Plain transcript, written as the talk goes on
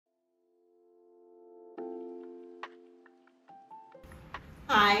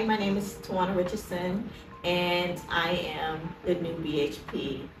Hi, my name is Richardson, and I am the new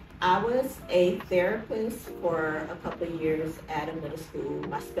BHP. I was a therapist for a couple of years at a middle school.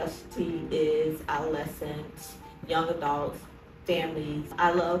 My specialty is adolescents, young adults, families.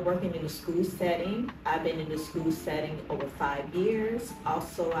 I love working in the school setting. I've been in the school setting over 5 years.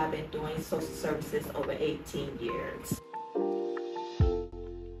 Also, I've been doing social services over 18 years.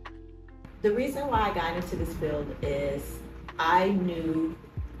 The reason why I got into this field is I knew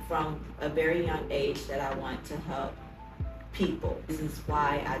from a very young age that I want to help people. This is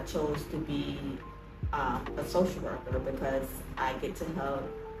why I chose to be a social worker, because I get to help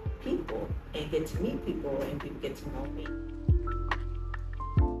people and get to meet people and people get to know me.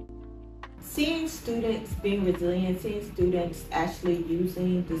 Seeing students being resilient, seeing students actually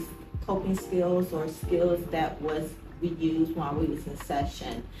using this coping skills or skills that we used while we was in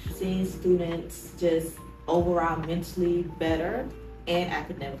session. Seeing students just overall mentally better and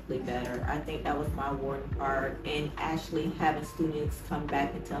academically better. I think that was my rewarding part, and actually having students come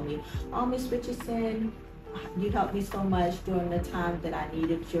back and tell me, "Oh, Miss Richardson, you helped me so much during the time that I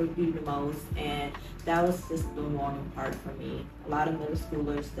needed you the most," and that was just the rewarding part for me. A lot of middle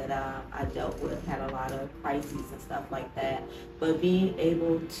schoolers that I dealt with had a lot of crises and stuff like that, but being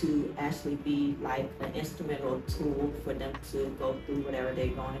able to actually be like an instrumental tool for them to go through whatever they're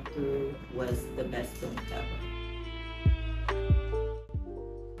going through was the best feeling ever.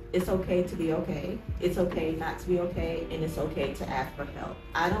 It's okay to be okay. It's okay not to be okay, and it's okay to ask for help.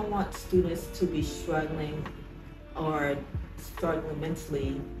 I don't want students to be struggling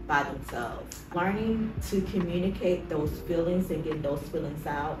mentally by themselves. Learning to communicate those feelings and get those feelings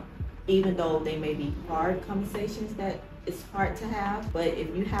out, even though they may be hard conversations that it's hard to have, but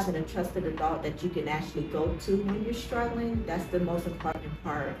if you have a trusted adult that you can actually go to when you're struggling, that's the most important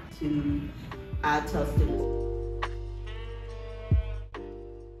part I tell students.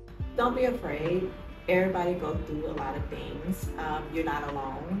 Don't be afraid. Everybody goes through a lot of things. You're not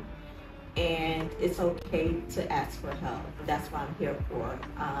alone. And it's okay to ask for help. That's what I'm here for.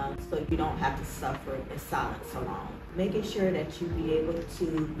 So you don't have to suffer in silence alone. Making sure that you be able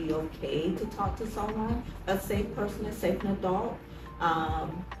to be okay to talk to someone, a safe person, a safe adult,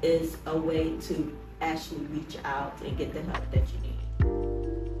 is a way to actually reach out and get the help that you need.